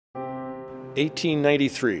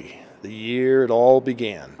1893, the year it all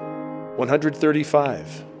began.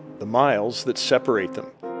 135, the miles that separate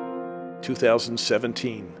them.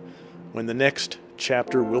 2017, when the next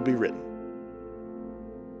chapter will be written.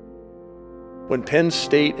 When Penn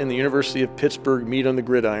State and the University of Pittsburgh meet on the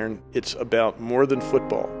gridiron, it's about more than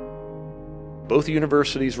football. Both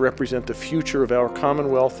universities represent the future of our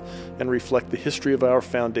Commonwealth and reflect the history of our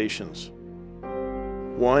foundations.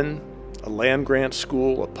 One, a land-grant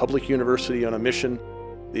school, a public university on a mission.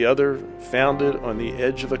 The other, founded on the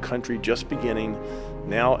edge of a country just beginning,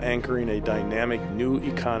 now anchoring a dynamic new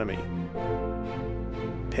economy.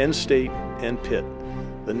 Penn State and Pitt,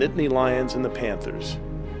 the Nittany Lions and the Panthers.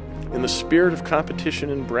 In the spirit of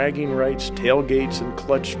competition and bragging rights, tailgates and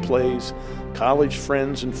clutch plays, college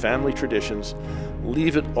friends and family traditions,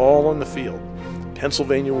 leave it all on the field.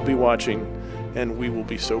 Pennsylvania will be watching, and we will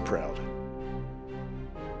be so proud.